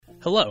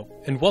Hello,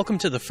 and welcome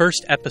to the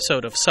first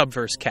episode of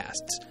Subverse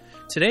Casts.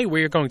 Today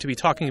we are going to be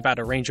talking about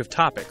a range of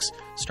topics,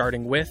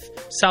 starting with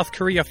South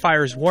Korea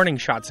fires warning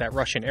shots at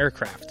Russian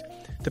aircraft,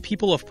 the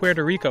people of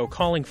Puerto Rico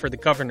calling for the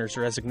governor's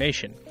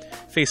resignation,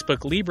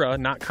 Facebook Libra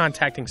not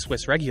contacting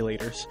Swiss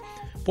regulators,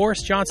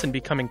 Boris Johnson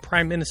becoming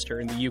Prime Minister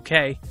in the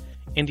UK,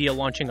 India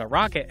launching a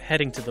rocket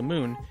heading to the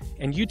moon,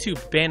 and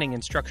YouTube banning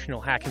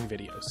instructional hacking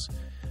videos.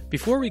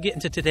 Before we get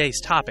into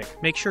today's topic,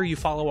 make sure you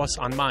follow us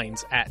on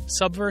Minds at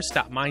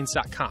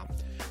subverse.minds.com,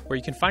 where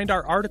you can find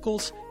our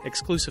articles,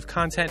 exclusive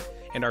content,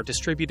 and our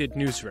distributed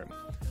newsroom.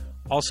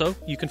 Also,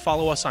 you can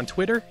follow us on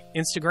Twitter,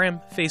 Instagram,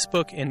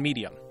 Facebook, and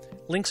Medium.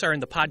 Links are in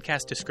the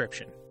podcast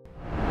description.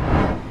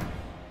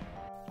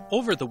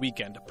 Over the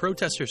weekend,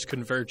 protesters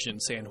converged in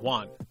San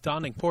Juan,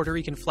 donning Puerto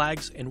Rican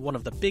flags in one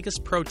of the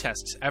biggest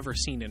protests ever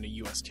seen in a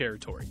U.S.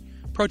 territory.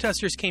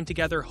 Protesters came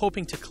together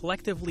hoping to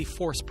collectively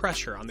force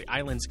pressure on the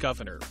island's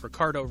governor,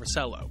 Ricardo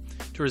Rossello,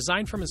 to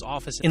resign from his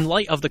office in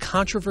light of the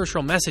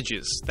controversial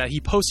messages that he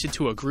posted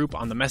to a group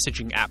on the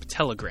messaging app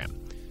Telegram.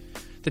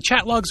 The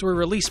chat logs were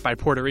released by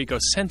Puerto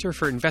Rico's Center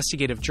for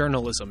Investigative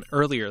Journalism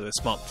earlier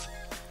this month.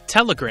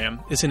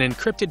 Telegram is an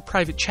encrypted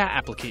private chat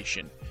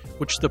application,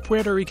 which the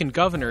Puerto Rican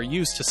governor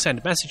used to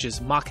send messages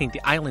mocking the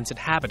island's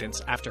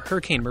inhabitants after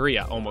Hurricane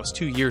Maria almost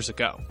 2 years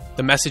ago.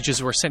 The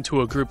messages were sent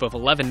to a group of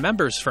 11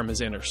 members from his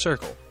inner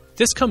circle.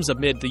 This comes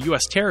amid the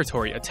U.S.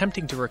 territory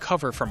attempting to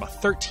recover from a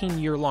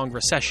 13-year-long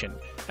recession,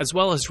 as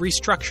well as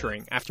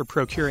restructuring after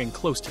procuring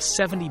close to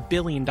 $70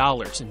 billion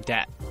in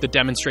debt. The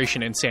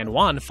demonstration in San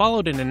Juan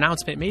followed an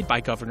announcement made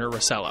by Governor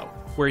Rossello,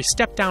 where he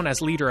stepped down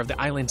as leader of the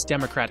island's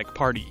Democratic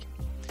Party.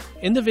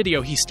 In the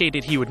video, he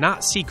stated he would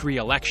not seek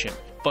re-election,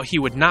 but he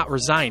would not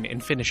resign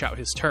and finish out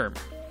his term.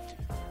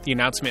 The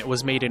announcement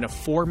was made in a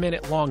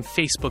 4-minute-long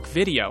Facebook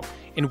video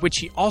in which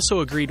he also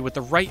agreed with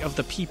the right of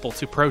the people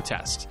to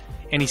protest,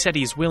 and he said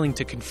he's willing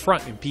to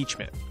confront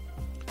impeachment.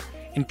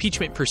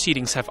 Impeachment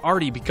proceedings have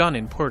already begun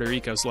in Puerto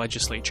Rico's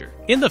legislature.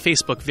 In the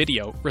Facebook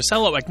video,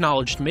 Rossello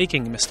acknowledged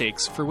making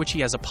mistakes for which he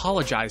has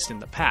apologized in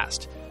the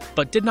past,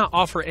 but did not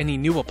offer any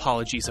new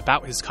apologies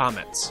about his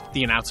comments.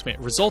 The announcement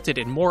resulted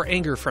in more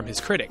anger from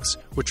his critics,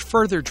 which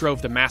further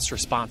drove the mass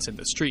response in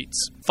the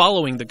streets.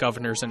 Following the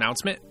governor's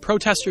announcement,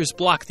 protesters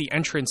blocked the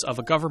entrance of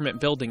a government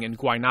building in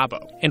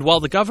Guaynabo, and while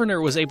the governor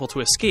was able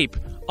to escape,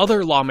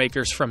 other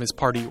lawmakers from his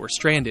party were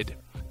stranded.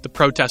 The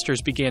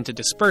protesters began to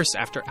disperse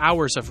after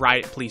hours of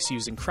riot police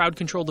using crowd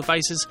control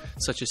devices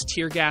such as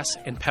tear gas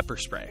and pepper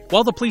spray.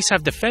 While the police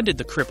have defended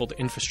the crippled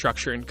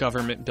infrastructure in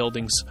government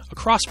buildings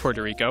across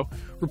Puerto Rico,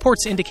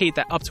 reports indicate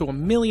that up to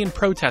 1 million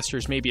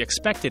protesters may be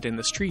expected in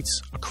the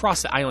streets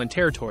across the island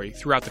territory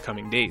throughout the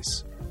coming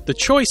days. The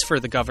choice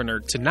for the governor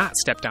to not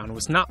step down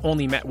was not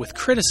only met with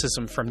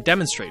criticism from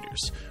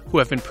demonstrators, who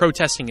have been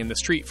protesting in the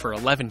street for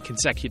 11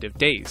 consecutive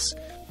days,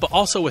 but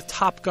also with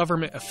top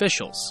government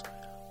officials.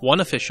 One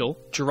official,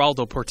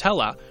 Geraldo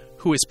Portela,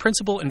 who is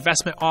Principal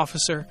Investment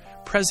Officer,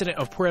 President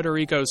of Puerto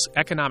Rico's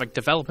Economic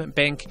Development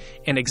Bank,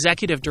 and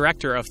Executive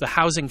Director of the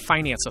Housing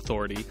Finance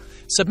Authority,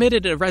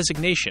 submitted a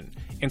resignation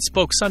and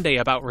spoke Sunday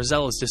about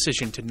Rossello's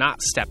decision to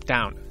not step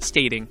down,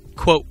 stating,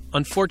 quote,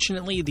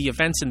 "Unfortunately, the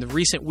events in the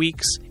recent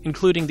weeks,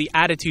 including the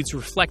attitudes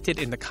reflected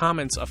in the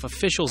comments of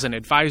officials and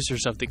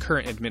advisors of the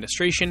current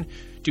administration,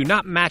 do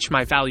not match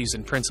my values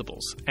and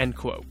principles," end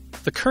quote.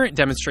 The current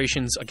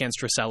demonstrations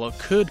against Rossello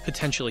could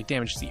potentially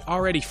damage the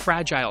already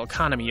fragile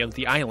economy of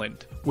the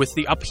island, with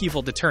the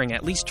upheaval deterring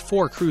at least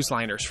 4 cruise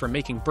liners from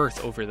making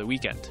berth over the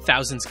weekend.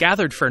 Thousands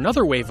gathered for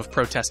another wave of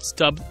protests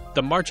dubbed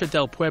the Marcha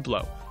del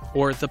Pueblo,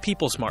 or the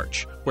People's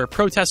March, where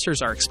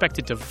protesters are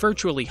expected to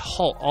virtually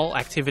halt all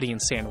activity in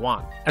San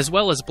Juan, as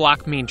well as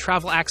block main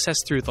travel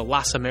access through the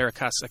Las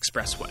Americas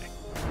Expressway.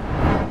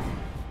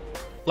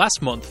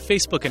 Last month,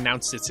 Facebook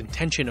announced its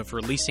intention of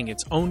releasing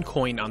its own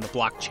coin on the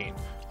blockchain,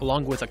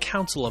 along with a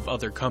council of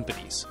other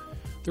companies.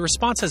 The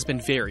response has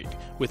been varied,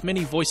 with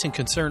many voicing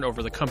concern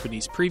over the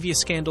company's previous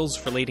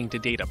scandals relating to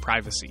data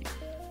privacy.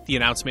 The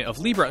announcement of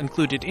Libra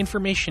included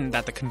information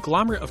that the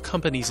conglomerate of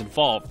companies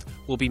involved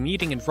will be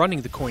meeting and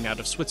running the coin out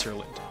of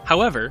Switzerland.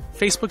 However,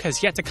 Facebook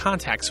has yet to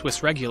contact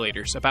Swiss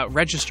regulators about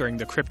registering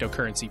the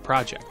cryptocurrency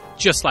project.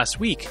 Just last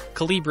week,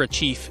 Calibra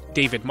chief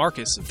David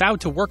Marcus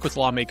vowed to work with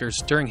lawmakers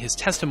during his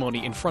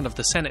testimony in front of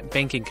the Senate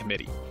Banking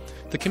Committee.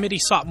 The committee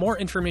sought more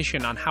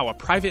information on how a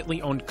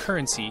privately owned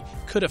currency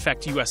could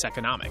affect U.S.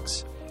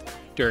 economics.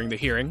 During the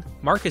hearing,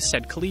 Marcus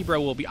said Calibra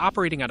will be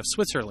operating out of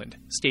Switzerland,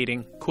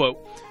 stating,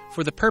 quote,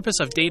 "For the purpose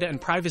of data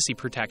and privacy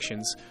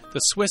protections, the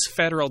Swiss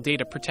Federal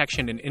Data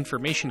Protection and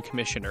Information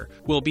Commissioner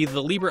will be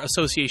the Libra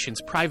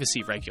Association's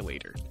privacy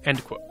regulator,"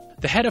 end quote.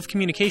 The head of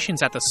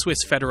communications at the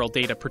Swiss Federal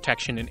Data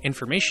Protection and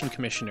Information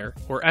Commissioner,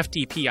 or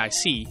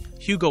FDPIC,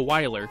 Hugo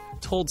Weiler,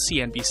 told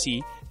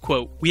CNBC,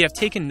 quote, "We have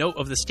taken note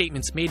of the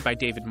statements made by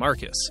David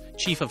Marcus,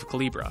 chief of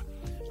Calibra,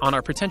 on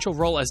our potential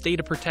role as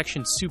data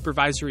protection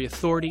supervisory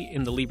authority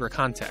in the Libra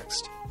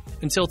context.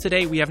 Until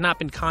today, we have not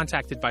been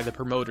contacted by the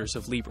promoters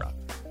of Libra.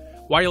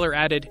 Weiler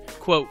added,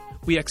 quote,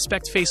 "We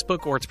expect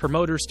Facebook or its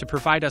promoters to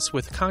provide us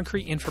with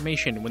concrete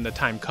information when the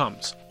time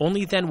comes.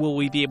 Only then will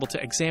we be able to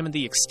examine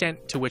the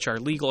extent to which our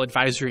legal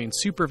advisory and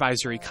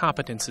supervisory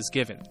competence is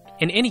given.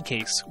 In any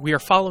case, we are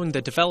following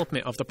the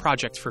development of the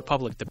project for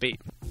public debate."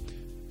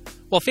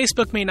 While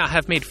Facebook may not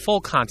have made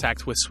full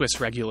contact with Swiss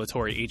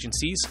regulatory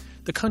agencies,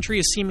 the country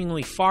is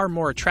seemingly far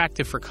more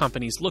attractive for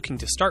companies looking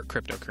to start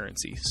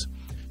cryptocurrencies.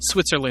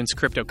 Switzerland's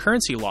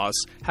cryptocurrency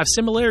laws have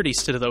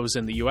similarities to those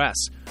in the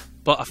US,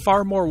 but a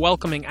far more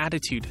welcoming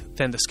attitude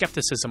than the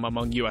skepticism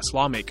among US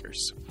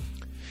lawmakers.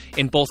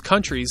 In both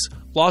countries,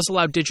 laws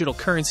allow digital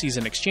currencies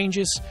and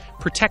exchanges,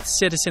 protect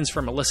citizens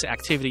from illicit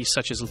activities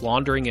such as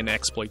laundering and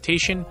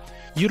exploitation,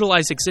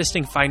 utilize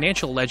existing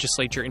financial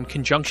legislature in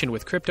conjunction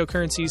with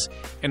cryptocurrencies,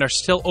 and are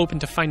still open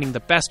to finding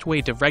the best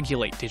way to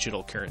regulate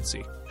digital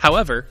currency.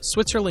 However,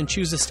 Switzerland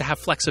chooses to have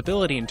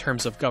flexibility in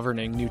terms of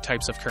governing new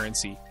types of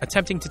currency,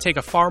 attempting to take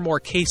a far more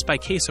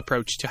case-by-case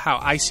approach to how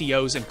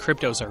ICOs and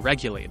cryptos are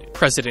regulated.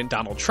 President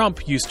Donald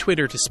Trump used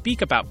Twitter to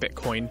speak about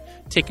Bitcoin,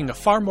 taking a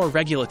far more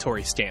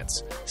regulatory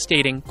stance,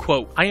 stating,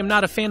 quote, "I am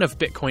not a fan of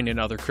Bitcoin and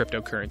other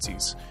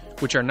cryptocurrencies,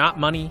 which are not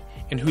money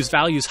and whose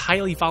value is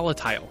highly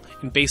volatile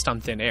and based on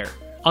thin air.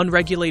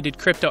 Unregulated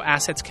crypto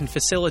assets can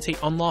facilitate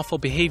unlawful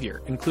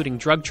behavior, including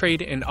drug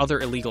trade and other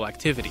illegal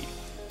activity.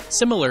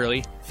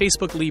 Similarly,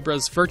 Facebook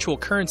Libra's virtual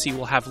currency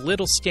will have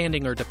little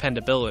standing or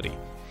dependability.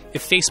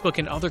 If Facebook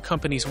and other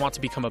companies want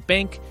to become a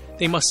bank,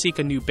 they must seek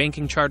a new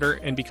banking charter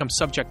and become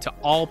subject to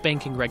all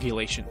banking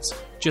regulations,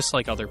 just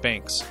like other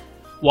banks.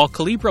 While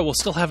Calibra will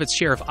still have its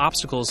share of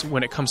obstacles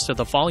when it comes to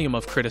the volume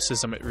of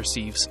criticism it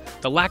receives,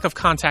 the lack of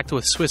contact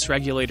with Swiss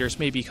regulators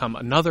may become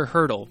another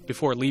hurdle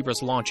before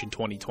Libra's launch in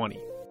 2020.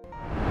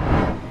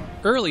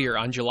 Earlier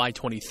on July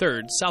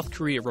 23rd, South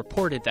Korea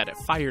reported that it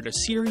fired a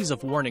series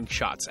of warning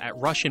shots at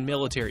Russian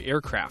military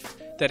aircraft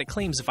that it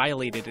claims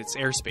violated its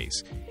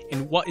airspace,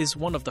 in what is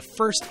one of the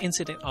first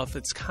incident of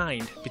its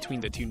kind between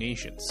the two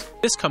nations.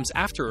 This comes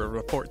after a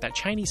report that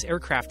Chinese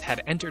aircraft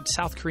had entered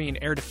South Korean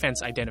air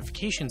defense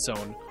identification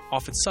zone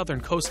off its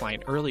southern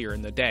coastline earlier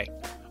in the day.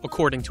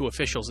 According to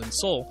officials in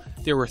Seoul,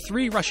 there were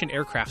 3 Russian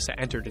aircrafts that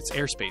entered its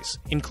airspace,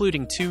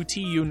 including 2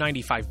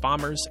 Tu-95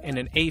 bombers and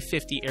an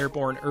A-50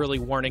 airborne early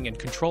warning and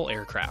control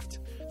aircraft.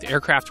 The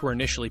aircraft were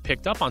initially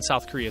picked up on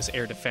South Korea's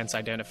air defense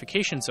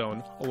identification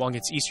zone along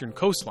its eastern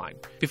coastline,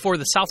 before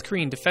the South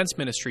Korean Defense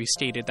Ministry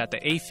stated that the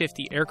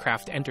A-50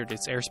 aircraft entered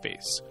its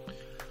airspace.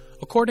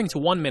 According to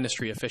one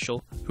ministry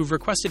official, who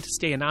requested to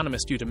stay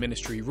anonymous due to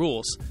ministry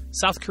rules,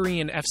 South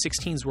Korean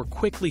F-16s were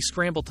quickly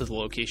scrambled to the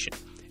location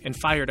and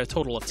fired a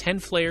total of 10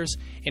 flares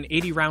and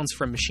 80 rounds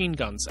from machine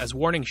guns as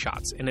warning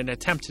shots in an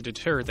attempt to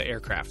deter the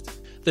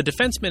aircraft. The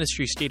Defense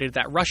Ministry stated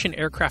that Russian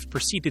aircraft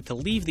proceeded to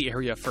leave the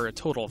area for a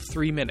total of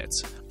 3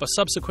 minutes, but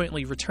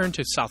subsequently returned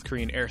to South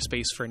Korean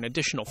airspace for an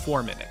additional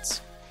 4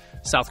 minutes.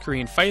 South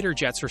Korean fighter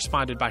jets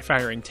responded by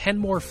firing 10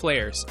 more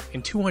flares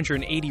and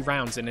 280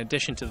 rounds in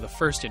addition to the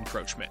first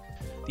encroachment.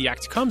 The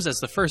act comes as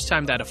the first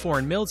time that a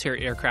foreign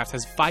military aircraft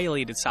has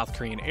violated South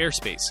Korean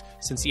airspace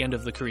since the end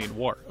of the Korean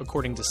War,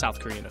 according to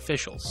South Korean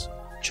officials.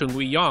 Chung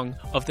Wee-young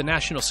of the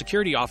National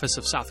Security Office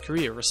of South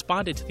Korea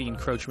responded to the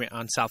encroachment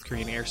on South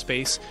Korean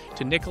airspace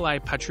to Nikolai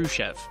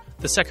Patrushev,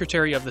 the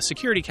Secretary of the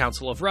Security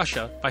Council of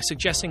Russia, by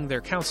suggesting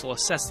their council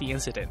assess the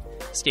incident,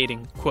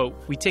 stating, quote,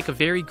 "We take a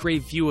very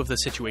grave view of the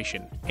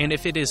situation, and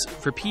if it is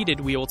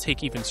repeated, we will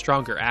take even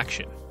stronger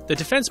action." The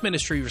Defense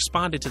Ministry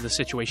responded to the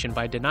situation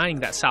by denying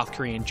that South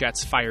Korean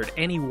jets fired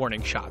any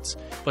warning shots,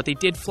 but they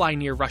did fly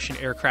near Russian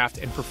aircraft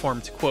and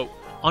performed, quote,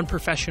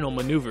 "unprofessional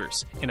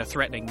maneuvers" in a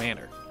threatening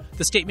manner.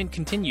 The statement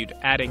continued,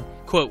 adding,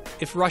 quote,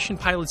 "If Russian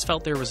pilots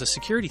felt there was a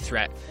security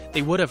threat,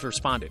 they would have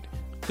responded.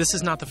 This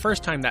is not the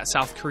first time that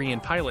South Korean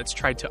pilots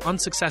tried to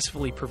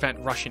unsuccessfully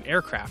prevent Russian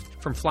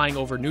aircraft from flying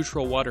over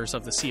neutral waters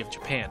of the Sea of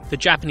Japan. The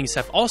Japanese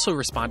have also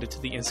responded to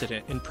the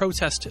incident in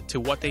protest to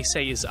what they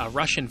say is a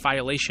Russian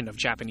violation of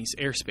Japanese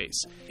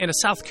airspace, and a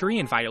South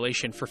Korean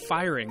violation for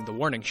firing the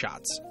warning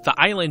shots. The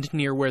island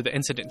near where the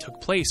incident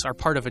took place are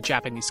part of a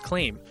Japanese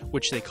claim,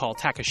 which they call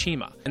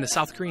Takeshima, and the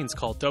South Koreans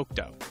call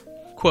Dokdo.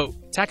 Quote,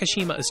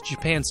 "Takeshima is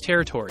Japan's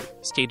territory,"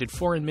 stated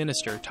Foreign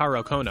Minister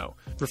Taro Kono,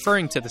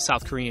 referring to the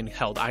South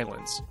Korean-held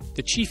islands.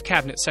 The Chief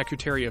Cabinet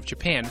Secretary of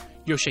Japan,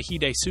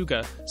 Yoshihide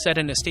Suga, said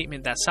in a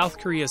statement that South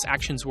Korea's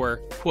actions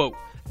were, quote,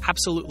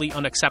 "absolutely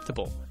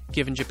unacceptable,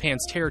 given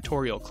Japan's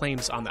territorial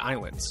claims on the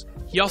islands."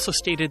 He also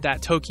stated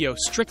that Tokyo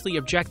strictly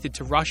objected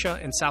to Russia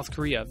and South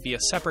Korea via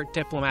separate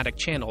diplomatic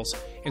channels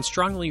and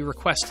strongly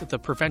requested the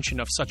prevention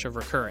of such a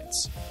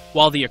recurrence.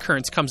 While the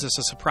occurrence comes as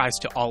a surprise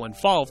to all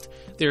involved,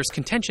 there's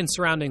contention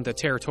surrounding the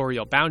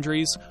territorial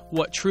boundaries,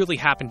 what truly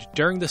happened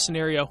during the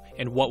scenario,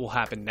 and what will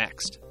happen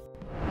next.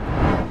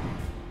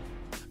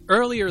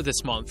 Earlier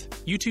this month,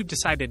 YouTube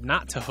decided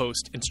not to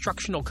host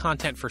instructional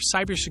content for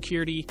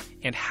cybersecurity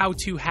and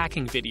how-to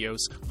hacking videos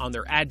on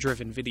their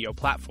ad-driven video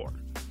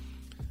platform.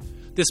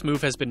 This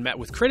move has been met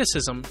with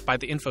criticism by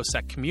the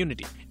InfoSec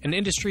community, an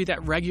industry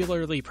that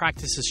regularly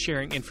practices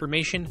sharing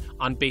information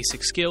on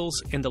basic skills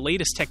and the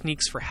latest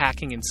techniques for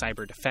hacking and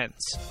cyber defense.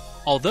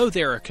 Although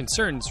there are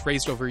concerns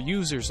raised over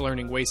users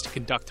learning ways to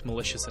conduct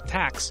malicious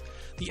attacks,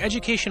 the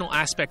educational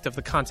aspect of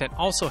the content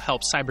also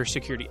helps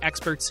cybersecurity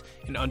experts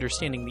in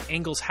understanding the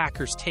angles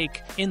hackers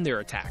take in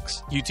their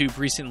attacks. YouTube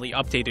recently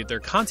updated their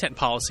content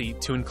policy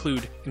to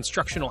include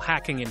instructional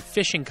hacking and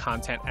phishing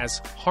content as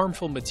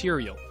harmful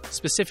material,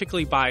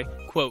 specifically by,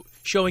 quote,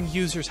 showing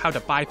users how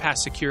to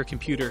bypass secure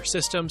computer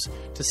systems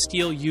to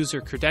steal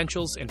user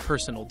credentials and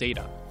personal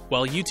data.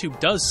 While YouTube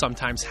does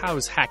sometimes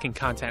house hacking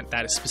content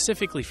that is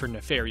specifically for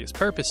nefarious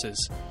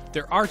purposes,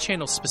 there are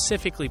channels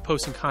specifically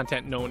posting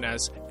content known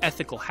as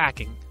ethical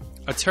hacking,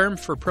 a term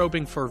for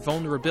probing for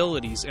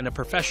vulnerabilities in a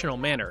professional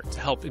manner to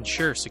help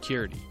ensure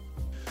security.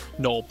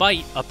 Noel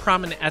Byte, a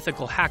prominent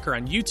ethical hacker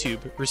on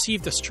YouTube,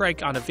 received a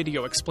strike on a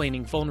video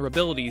explaining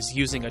vulnerabilities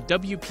using a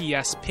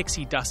WPS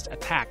pixie dust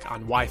attack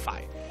on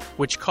Wi-Fi,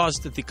 which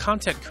caused the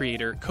content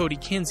creator Cody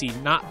Kinsey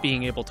not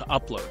being able to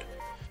upload.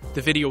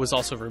 The video was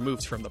also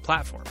removed from the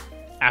platform.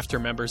 After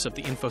members of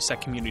the InfoSec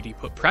community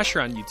put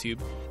pressure on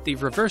YouTube, they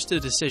reversed the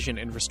decision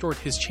and restored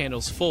his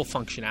channel's full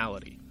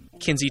functionality.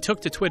 Kinsey took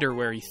to Twitter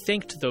where he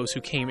thanked those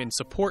who came in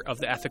support of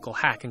the ethical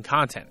hack and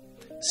content,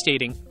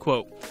 stating,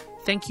 quote,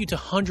 "Thank you to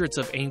hundreds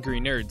of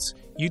angry nerds.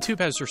 YouTube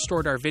has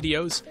restored our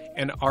videos,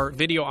 and our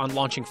video on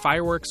launching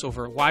fireworks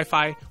over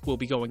Wi-Fi will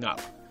be going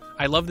up.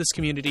 I love this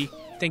community.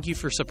 Thank you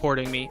for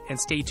supporting me, and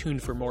stay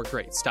tuned for more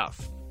great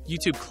stuff."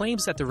 YouTube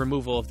claims that the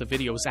removal of the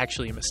video was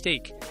actually a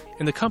mistake,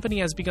 and the company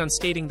has begun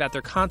stating that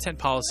their content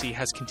policy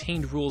has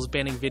contained rules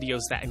banning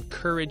videos that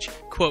encourage,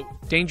 quote,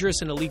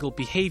 dangerous and illegal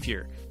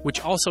behavior,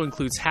 which also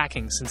includes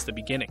hacking since the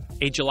beginning.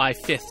 A July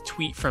 5th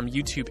tweet from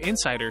YouTube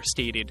Insider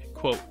stated,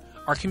 quote,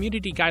 "Our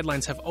community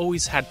guidelines have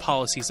always had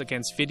policies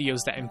against videos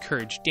that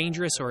encourage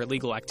dangerous or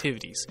illegal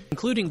activities,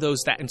 including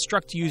those that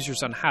instruct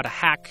users on how to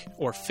hack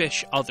or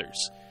phish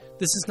others.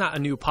 This is not a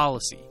new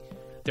policy.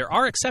 There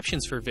are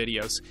exceptions for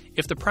videos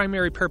if the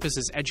primary purpose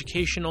is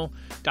educational,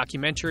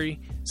 documentary,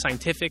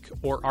 scientific,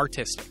 or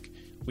artistic.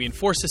 We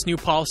enforce this new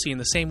policy in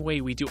the same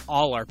way we do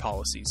all our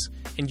policies,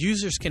 and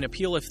users can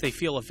appeal if they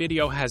feel a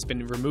video has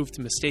been removed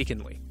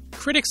mistakenly."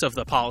 Critics of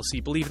the policy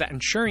believe that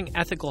ensuring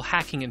ethical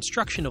hacking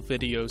instructional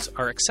videos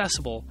are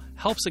accessible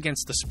helps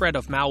against the spread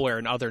of malware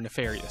and other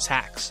nefarious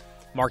hacks.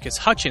 Marcus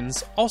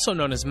Hutchins, also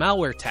known as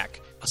Malware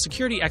Tech, a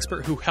security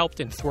expert who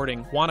helped in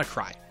thwarting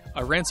WannaCry,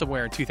 a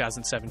ransomware in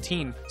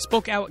 2017,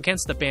 spoke out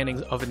against the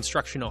banning of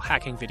instructional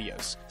hacking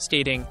videos,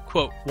 stating,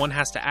 quote, "One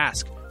has to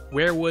ask,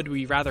 where would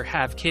we rather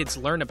have kids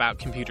learn about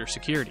computer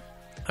security?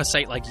 A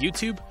site like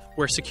YouTube,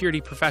 where security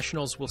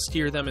professionals will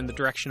steer them in the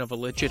direction of a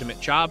legitimate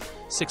job,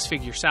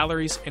 six-figure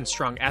salaries, and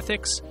strong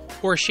ethics?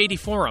 Or a shady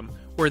forum,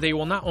 where they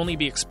will not only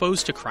be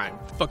exposed to crime,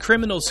 but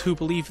criminals who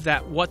believe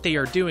that what they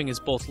are doing is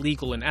both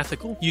legal and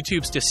ethical?"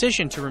 YouTube's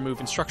decision to remove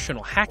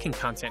instructional hacking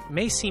content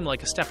may seem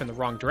like a step in the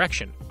wrong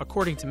direction,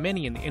 according to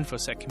many in the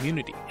InfoSec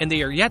community, and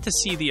they are yet to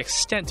see the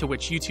extent to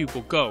which YouTube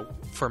will go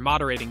for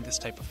moderating this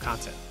type of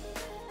content.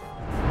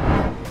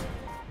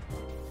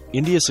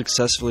 India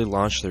successfully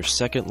launched their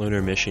second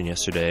lunar mission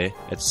yesterday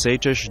at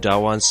Satish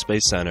Dhawan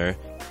Space Center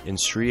in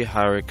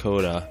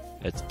Sriharikota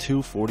at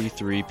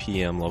 2:43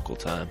 p.m. local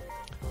time.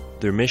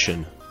 Their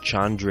mission,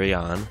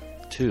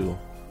 Chandrayaan-2,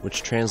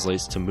 which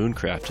translates to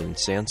Mooncraft in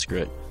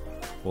Sanskrit,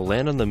 will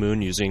land on the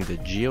moon using the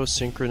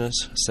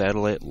Geosynchronous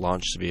Satellite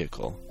Launch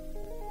Vehicle.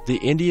 The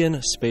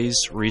Indian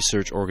Space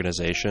Research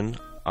Organization,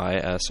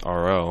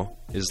 ISRO,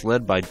 is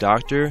led by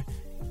Dr.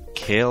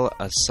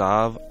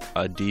 Kailasav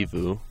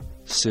Adivu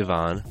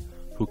Sivan,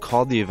 who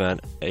called the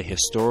event a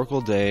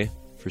historical day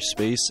for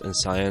space and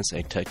science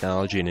and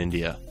technology in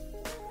India.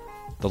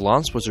 The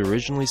launch was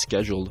originally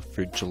scheduled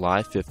for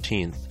July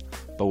 15th,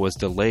 but was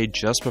delayed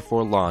just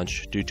before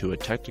launch due to a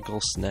technical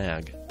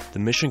snag. The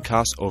mission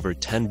cost over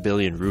 10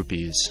 billion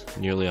rupees,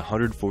 nearly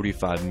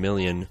 145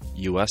 million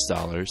US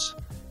dollars,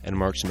 and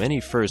marks many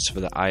firsts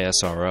for the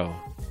ISRO.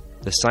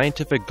 The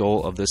scientific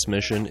goal of this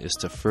mission is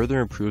to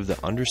further improve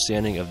the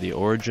understanding of the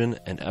origin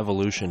and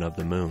evolution of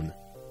the moon.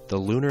 The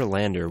lunar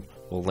lander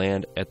will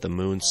land at the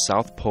moon's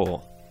south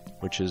pole,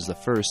 which is the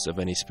first of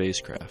any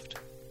spacecraft.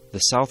 The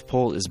South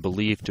Pole is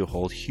believed to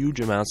hold huge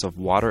amounts of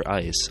water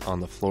ice on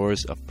the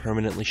floors of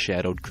permanently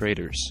shadowed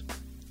craters.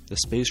 The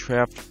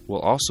spacecraft will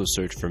also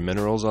search for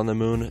minerals on the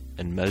moon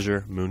and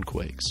measure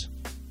moonquakes.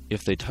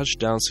 If they touch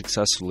down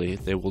successfully,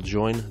 they will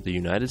join the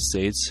United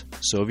States,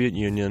 Soviet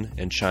Union,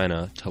 and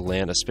China to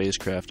land a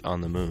spacecraft on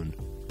the moon.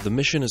 The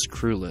mission is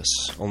crewless,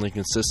 only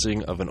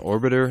consisting of an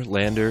orbiter,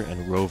 lander,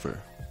 and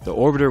rover. The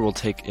orbiter will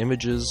take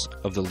images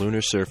of the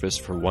lunar surface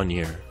for 1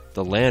 year.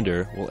 The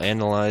lander will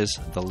analyze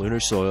the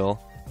lunar soil.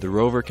 The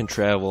rover can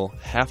travel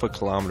half a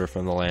kilometer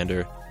from the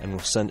lander and will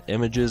send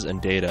images and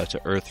data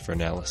to Earth for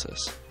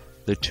analysis.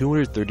 The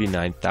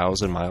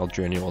 239,000-mile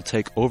journey will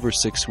take over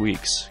 6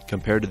 weeks,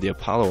 compared to the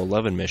Apollo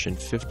 11 mission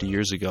 50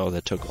 years ago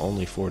that took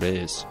only 4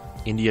 days.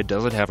 India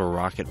doesn't have a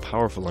rocket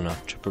powerful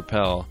enough to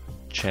propel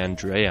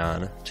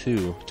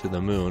Chandrayaan-2 to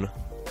the moon,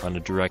 on a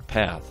direct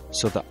path,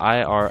 so the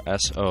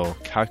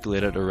IRSO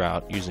calculated a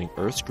route using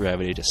Earth's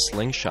gravity to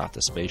slingshot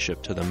the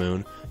spaceship to the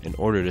moon in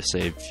order to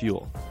save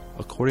fuel.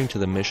 According to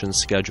the mission's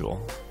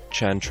schedule,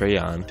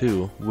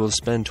 Chandrayaan-2 will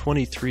spend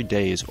 23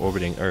 days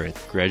orbiting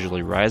Earth,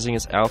 gradually rising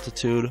its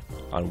altitude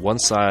on one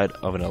side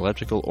of an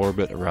elliptical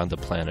orbit around the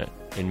planet.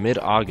 In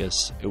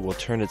mid-August, it will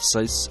turn its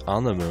sights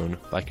on the moon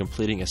by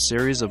completing a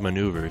series of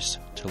maneuvers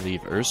to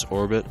leave Earth's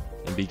orbit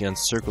and begin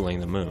circling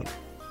the moon.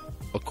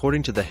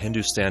 According to the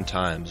Hindustan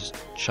Times,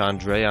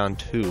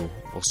 Chandrayaan-2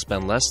 will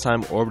spend less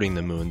time orbiting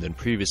the moon than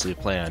previously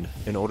planned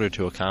in order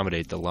to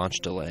accommodate the launch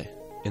delay.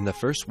 In the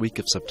first week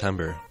of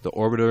September, the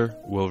orbiter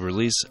will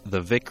release the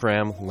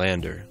Vikram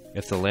lander.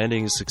 If the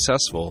landing is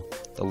successful,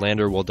 the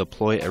lander will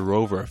deploy a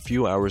rover a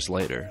few hours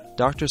later.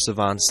 Dr.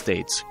 Sivan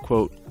states,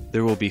 quote,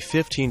 "There will be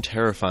 15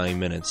 terrifying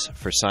minutes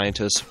for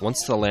scientists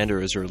once the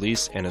lander is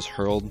released and is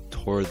hurled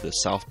toward the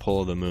south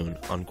pole of the moon,"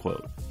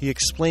 unquote. He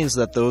explains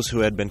that those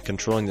who had been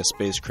controlling the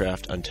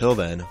spacecraft until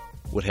then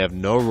would have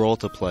no role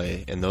to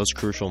play in those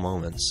crucial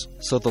moments.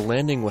 So the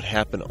landing would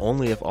happen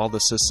only if all the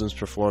systems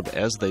performed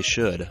as they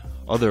should.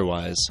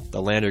 Otherwise,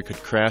 the lander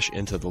could crash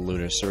into the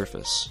lunar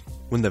surface.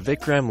 When the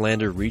Vikram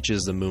lander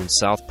reaches the moon's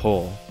south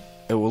pole,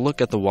 it will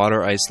look at the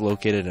water ice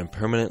located in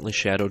permanently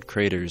shadowed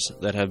craters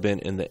that have been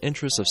in the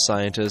interest of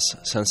scientists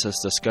since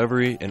its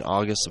discovery in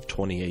August of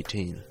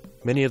 2018.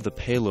 Many of the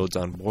payloads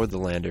on board the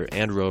lander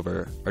and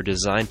rover are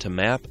designed to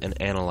map and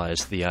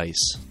analyze the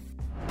ice.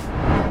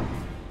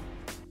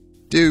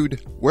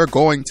 "Dude, we're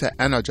going to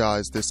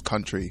energize this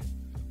country,"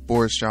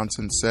 Boris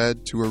Johnson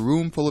said to a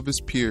room full of his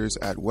peers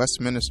at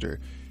Westminster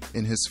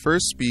in his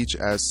first speech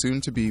as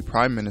soon-to-be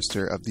Prime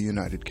Minister of the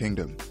United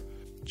Kingdom.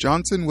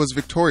 Johnson was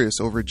victorious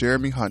over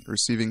Jeremy Hunt,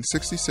 receiving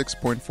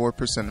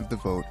 66.4% of the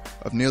vote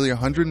of nearly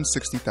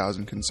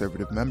 160,000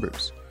 Conservative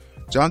members.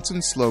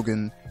 Johnson's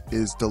slogan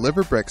is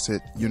 "Deliver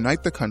Brexit,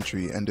 Unite the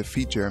Country, and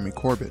Defeat Jeremy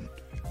Corbyn."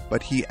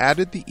 But he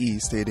added the E,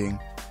 stating,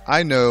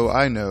 I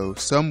know,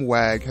 some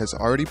wag has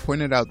already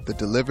pointed out that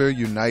Deliver,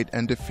 Unite,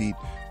 and Defeat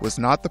was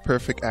not the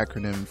perfect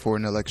acronym for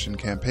an election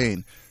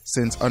campaign,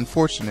 since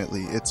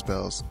unfortunately it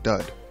spells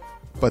dud.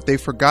 But they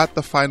forgot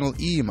the final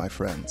E, my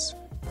friends.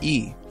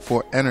 E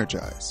for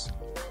energize.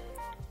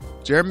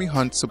 Jeremy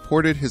Hunt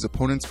supported his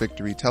opponent's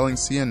victory, telling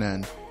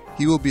CNN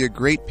he will be a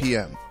great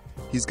PM.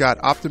 He's got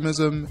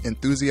optimism,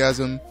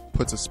 enthusiasm,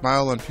 puts a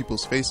smile on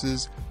people's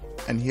faces,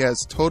 and he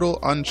has total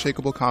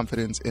unshakable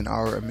confidence in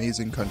our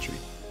amazing country.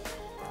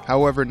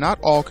 However, not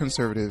all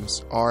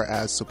Conservatives are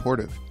as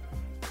supportive.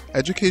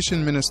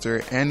 Education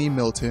Minister Annie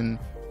Milton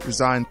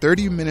resigned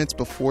 30 minutes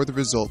before the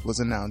result was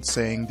announced,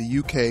 saying the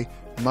UK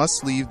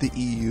must leave the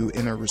EU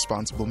in a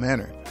responsible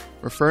manner,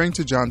 referring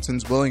to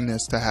Johnson's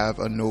willingness to have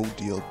a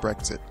no-deal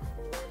Brexit.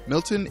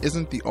 Milton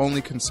isn't the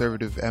only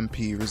Conservative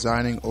MP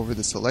resigning over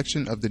the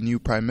selection of the new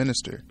Prime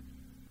Minister.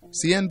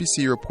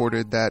 CNBC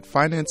reported that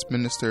Finance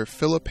Minister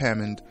Philip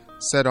Hammond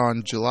said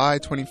on July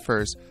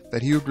 21st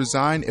that he would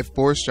resign if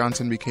Boris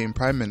Johnson became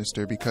Prime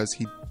Minister because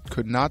he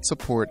could not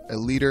support a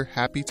leader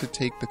happy to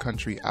take the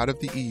country out of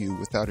the EU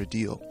without a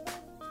deal.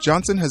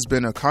 Johnson has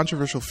been a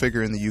controversial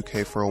figure in the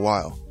UK for a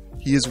while.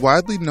 He is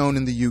widely known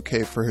in the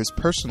UK for his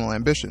personal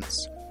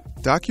ambitions.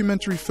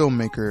 Documentary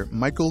filmmaker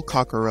Michael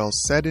Cockerell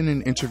said in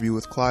an interview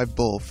with Clive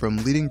Bull from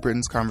Leading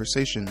Britain's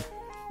Conversation,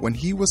 when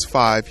he was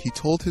 5, he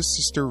told his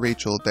sister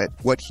Rachel that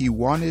what he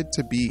wanted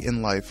to be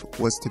in life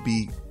was to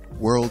be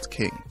world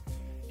king.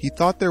 He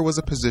thought there was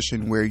a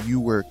position where you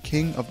were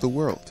king of the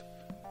world.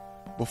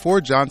 Before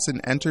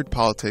Johnson entered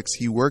politics,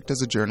 he worked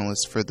as a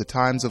journalist for The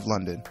Times of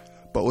London,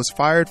 but was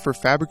fired for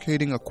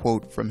fabricating a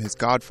quote from his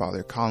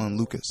godfather, Colin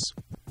Lucas.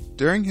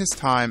 During his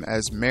time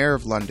as mayor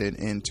of London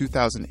in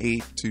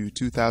 2008 to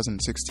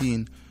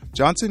 2016,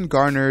 Johnson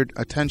garnered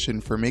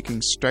attention for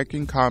making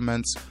striking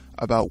comments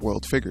about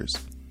world figures.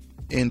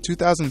 In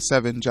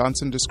 2007,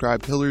 Johnson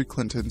described Hillary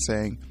Clinton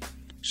saying,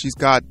 "She's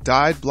got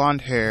dyed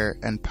blonde hair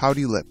and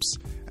pouty lips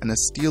and a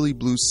steely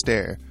blue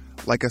stare,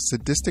 like a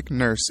sadistic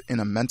nurse in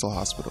a mental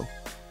hospital."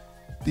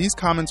 These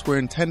comments were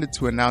intended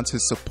to announce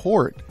his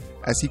support,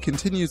 as he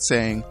continued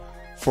saying,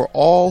 "For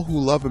all who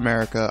love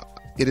America,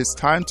 it is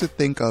time to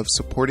think of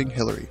supporting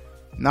Hillary,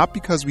 not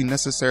because we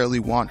necessarily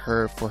want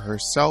her for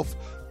herself,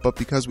 but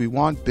because we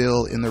want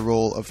Bill in the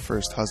role of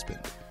first husband."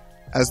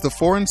 As the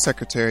foreign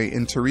secretary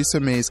in Theresa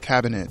May's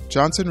cabinet,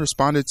 Johnson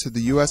responded to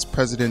the U.S.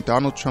 President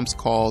Donald Trump's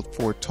call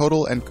for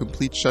total and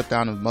complete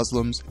shutdown of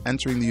Muslims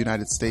entering the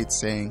United States,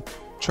 saying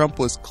Trump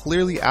was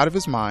clearly out of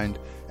his mind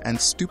and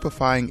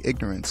stupefying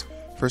ignorance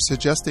for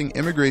suggesting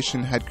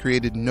immigration had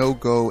created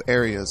no-go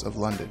areas of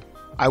London.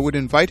 "I would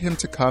invite him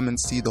to come and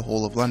see the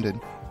whole of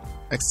London,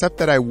 except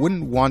that I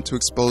wouldn't want to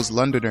expose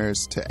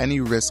Londoners to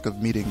any risk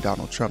of meeting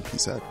Donald Trump," he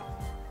said.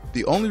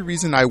 "The only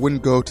reason I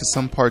wouldn't go to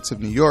some parts of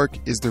New York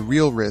is the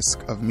real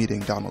risk of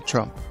meeting Donald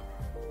Trump."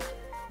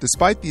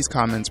 Despite these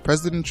comments,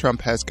 President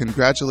Trump has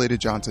congratulated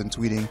Johnson,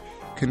 tweeting,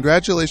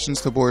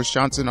 "Congratulations to Boris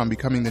Johnson on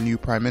becoming the new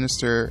Prime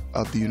Minister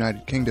of the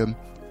United Kingdom.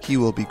 He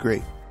will be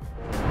great."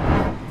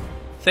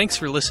 Thanks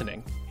for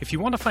listening. If you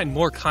want to find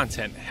more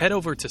content, head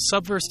over to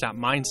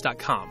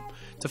subverse.minds.com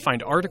to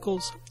find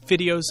articles,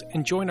 videos,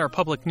 and join our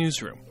public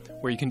newsroom,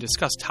 where you can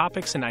discuss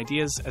topics and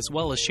ideas as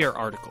well as share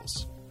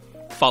articles.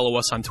 Follow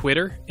us on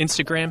Twitter,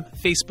 Instagram,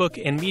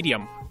 Facebook, and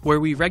Medium, where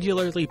we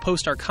regularly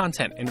post our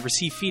content and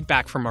receive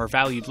feedback from our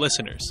valued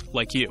listeners,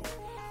 like you.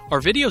 Our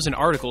videos and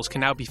articles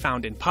can now be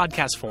found in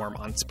podcast form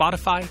on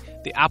Spotify,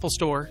 the Apple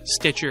Store,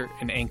 Stitcher,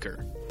 and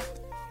Anchor.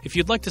 If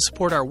you'd like to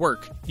support our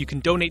work, you can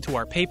donate to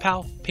our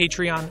PayPal,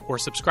 Patreon, or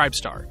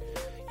Subscribestar.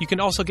 You can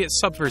also get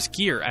Subverse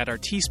gear at our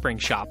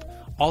Teespring shop.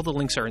 All the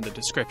links are in the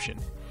description.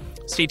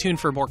 Stay tuned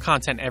for more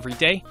content every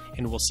day,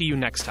 and we'll see you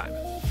next time.